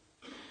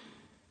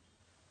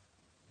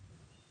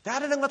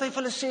 Derde ding wat hy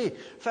vir hulle sê,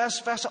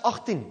 vers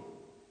 18.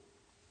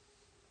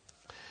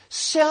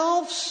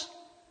 Selfs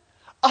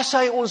as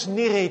hy ons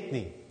nie red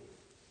nie,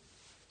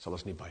 sal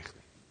ons nie buig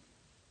nie.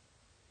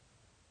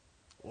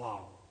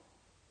 Wow.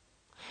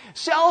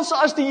 Selfs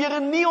as die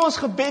Here nie ons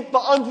gebed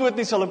beantwoord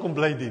nie, sal ek hom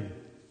bly dien.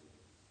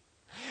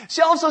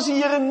 Selfs as die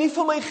Here nie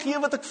vir my gee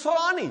wat ek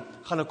vra nie,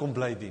 gaan ek hom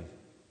bly dien.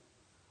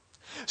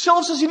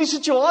 Selfs as hierdie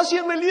situasie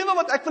in my lewe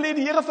wat ek wil hê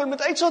die Here vir my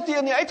moet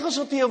uitsorteer, nie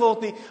uitgesorteer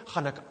word nie,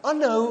 gaan ek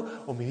aanhou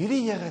om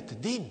hierdie Here te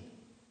dien.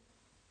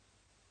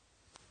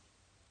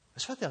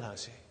 Dis wat hulle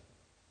sê.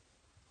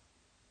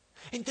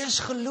 En dis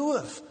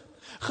geloof.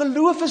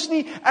 Geloof is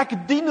nie,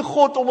 ek dien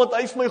God omdat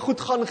hy vir my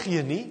goed gaan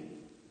gee nie.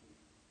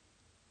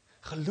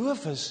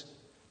 Geloof is,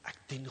 ek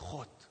dien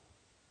God.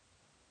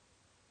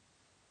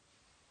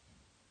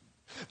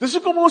 Dis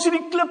hoekom ons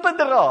hierdie klippe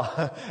dra.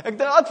 Ek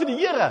dra dit vir die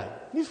Here,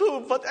 nie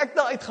vir wat ek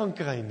daar uit gaan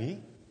kry nie.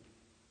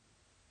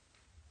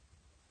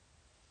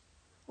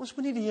 Ons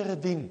moet nie die Here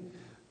dien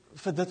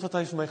vir dit wat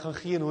hy vir my gaan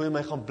gee en hoe hy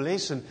my gaan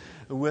bless en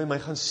hoe hy my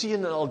gaan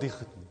seën en al die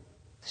goed nie.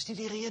 Dis nie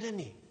die rede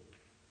nie.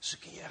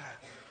 Soek die Here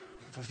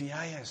vir wie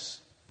hy is.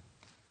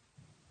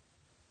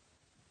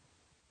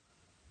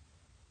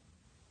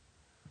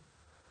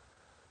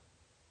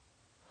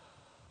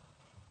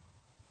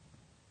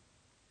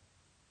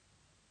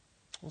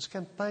 Ons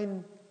campaign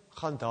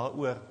gaan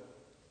daaroor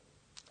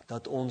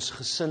dat ons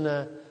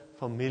gesinne,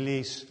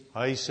 families,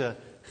 huise,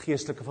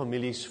 geestelike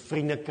families,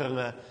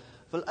 vriendekringe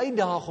wil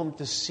uitdaag om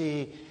te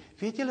sê,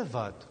 weet julle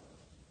wat?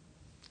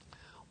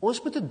 Ons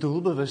moet 'n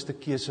doelbewuste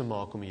keuse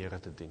maak om die Here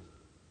te dien.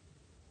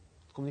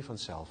 Dit kom nie van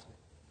self nie.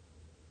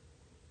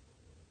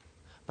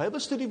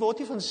 Bybelstudie word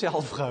nie van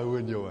self gehou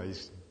in jou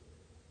huis nie.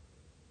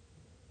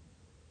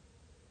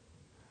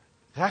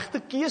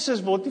 Regte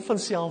keuses word nie van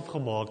self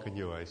gemaak in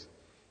jou huis nie.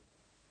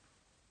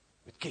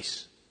 Met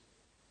kies.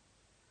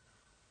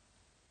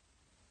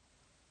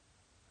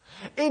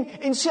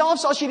 En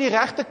selfs as jy die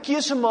regte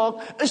keuse maak,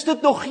 is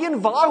dit nog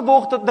geen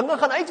waarborg dat dinge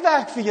gaan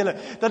uitwerk vir julle,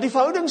 dat die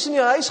verhoudings in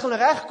jou huis gaan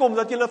regkom,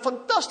 dat julle 'n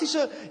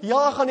fantastiese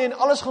jaar gaan hê en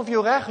alles gaan vir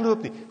jou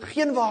regloop nie.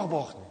 Geen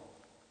waarborg nie.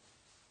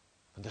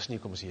 Want dis nie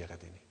hoekom ons die Here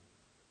dien nie.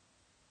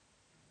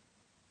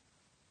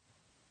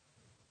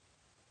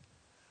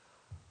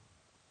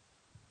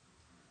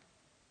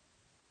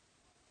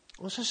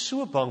 Ons is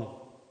so bang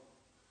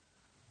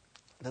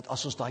dat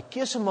as ons daai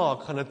keuse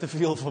maak, gaan dit te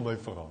veel van my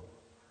vra.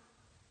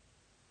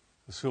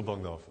 Ek is so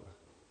bang daarvoor.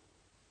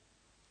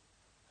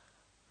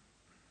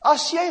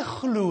 As jy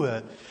glo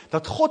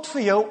dat God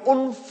vir jou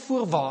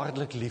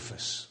onvoorwaardelik lief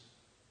is,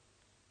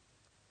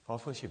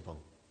 waarvoor is jy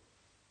bang?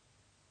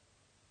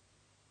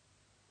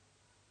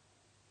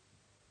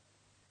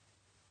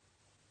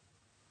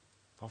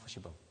 Waarvoor is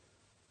jy bang?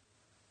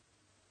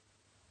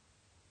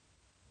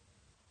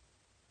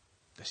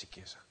 Dis die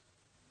keuse.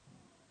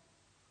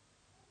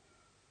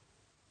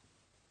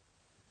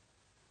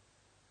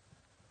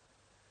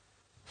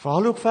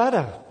 Verhaal loop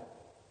verder.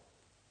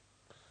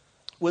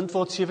 Oond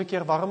word 7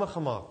 keer warmer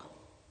gemaak.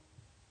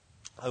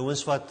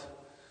 Ouens wat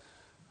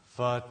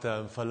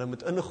vir hulle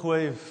moet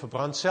ingooi,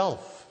 verbrand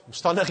self.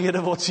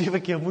 Omstandighede word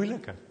 7 keer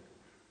moeiliker.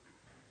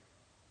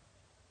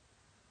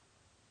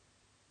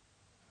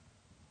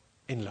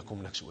 En hulle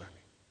kom niks oor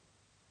nie.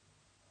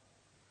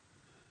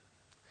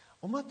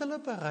 Omdat hulle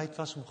bereid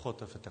was om God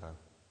te vertrou.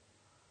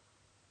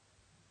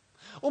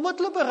 Omdat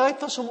hulle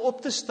bereid was om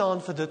op te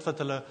staan vir dit wat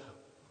hulle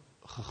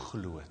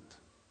geglo het.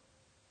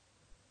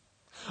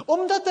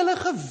 Omdat hulle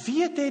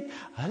geweet het,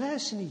 hulle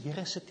is in die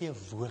Here se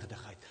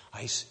teenwoordigheid.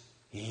 Hy's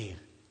hier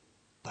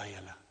by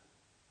hulle.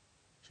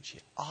 Soos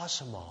jy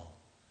asemhaal,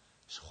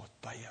 is God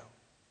by jou.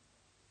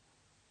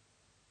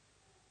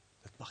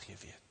 Dit mag jy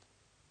weet.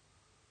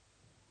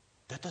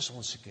 Dit is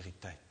ons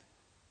sekuriteit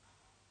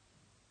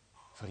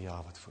vir die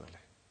jaar wat voor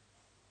lê.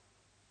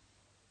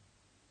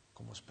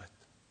 Kom ons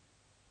bid.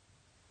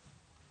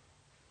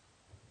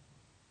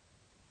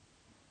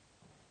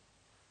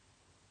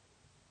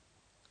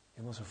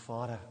 Hemelse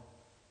Vader,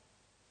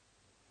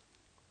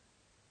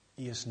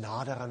 U is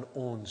nader aan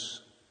ons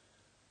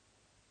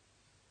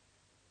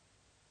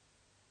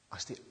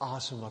as die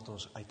asem wat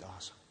ons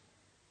uitasem.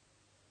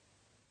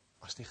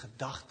 As die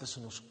gedagtes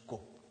in ons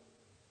kop.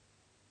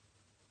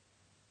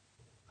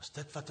 As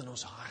dit wat in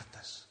ons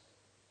hart is.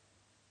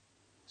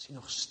 Is U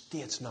nog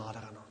steeds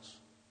nader aan ons.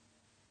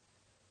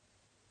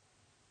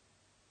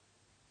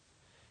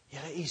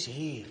 Here, U is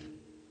hier.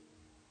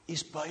 U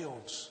is by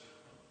ons.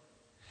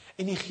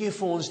 En U gee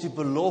vir ons die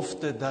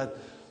belofte dat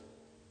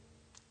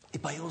U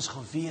by ons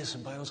gaan wees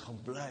en by ons gaan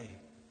bly.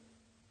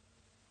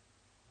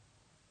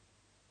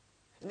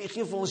 En U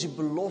gee vir ons die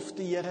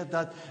belofte, Here,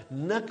 dat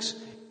niks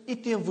U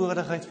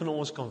teenwoordigheid van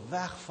ons kan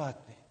wegvat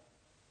nie.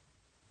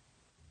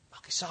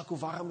 Maak nie saak hoe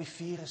warm die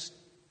vuur is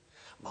nie.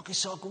 Maak nie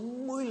saak hoe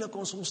moeilik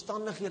ons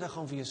omstandighede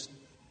gaan wees nie.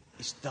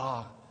 U is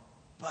daar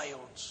by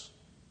ons.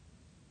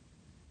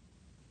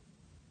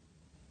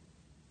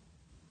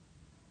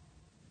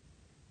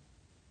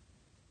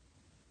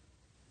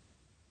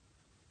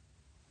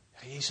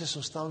 Jesus,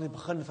 ons staan in die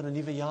begin van 'n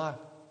nuwe jaar.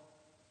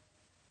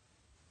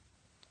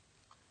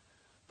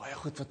 Baie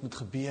goed wat moet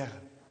gebeur.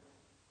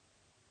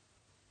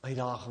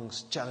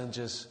 Uitdagings,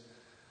 challenges,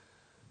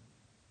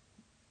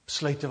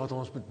 besluite wat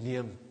ons moet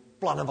neem,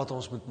 planne wat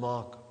ons moet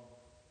maak.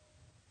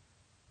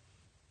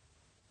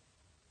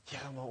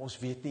 Ja, maar ons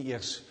weet nie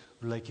eers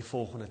hoe lyk die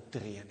volgende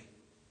tree nie.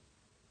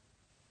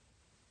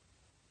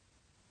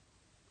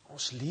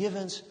 Ons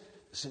lewens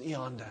is in U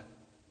hande.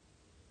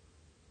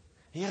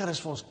 Here, is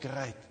vir ons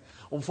great.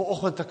 om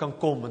vanoggend te kan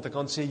kom en te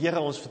kan sê,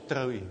 Here, ons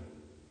vertrou U.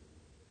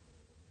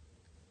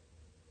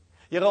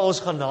 Here,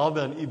 ons gaan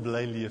naby aan U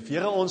bly leef.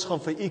 Here, ons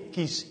gaan vir U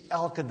kies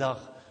elke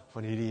dag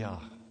van hierdie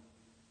jaar.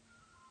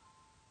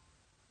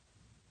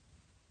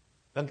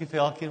 Dankie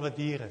vir elkeen wat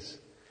hier is.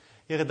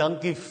 Here,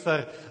 dankie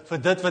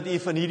vir dit wat U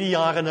van hierdie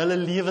jaar in hulle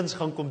lewens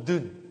gaan kom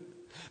doen.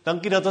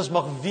 Dankie dat ons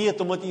mag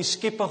weet, omdat U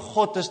skepper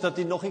God is, dat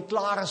U nog nie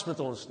klaar is met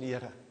ons nie,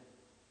 Here.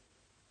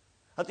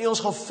 Dat U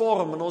ons gaan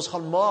vorm en ons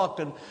gaan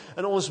maak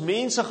en ons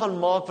mense gaan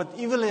maak wat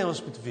U wil hê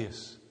ons moet wees.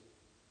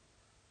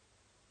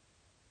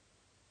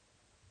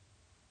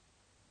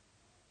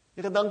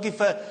 Here, dankie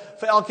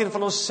vir elkeen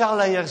van ons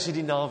selleiers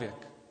hierdie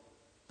naweek.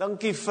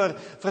 Dankie vir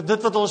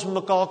dit wat ons met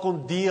mekaar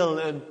kon deel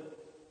en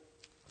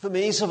vir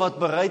mense wat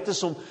bereid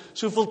is om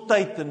soveel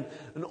tyd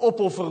en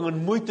opoffering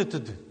en moeite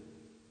te doen.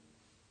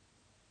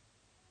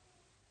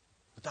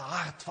 Met 'n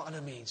hart vir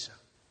ander mense.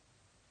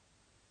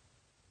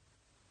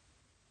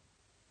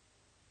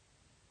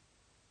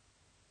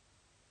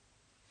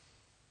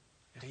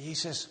 Here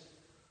Jesus,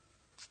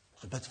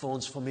 bid vir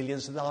ons familie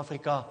in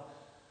Suid-Afrika,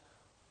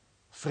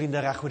 vriende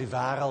reg oor die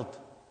wêreld.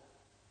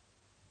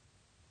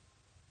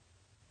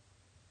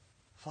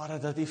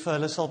 Vader, dat U vir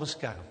hulle sal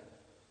beskerm.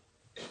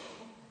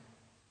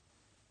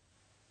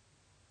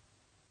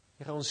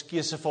 Here, ons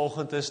keuse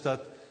vanoggend is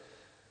dat,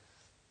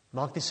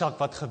 maak nie saak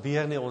wat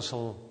gebeur nie, ons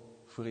sal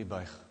voor U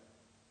buig.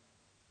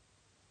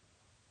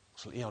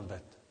 Ons sal U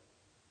aanbid.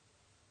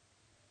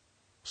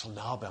 Ons sal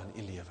naby aan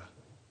U lewe.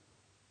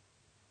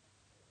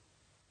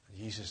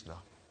 In Jesus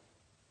naam.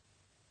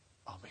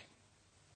 Amen.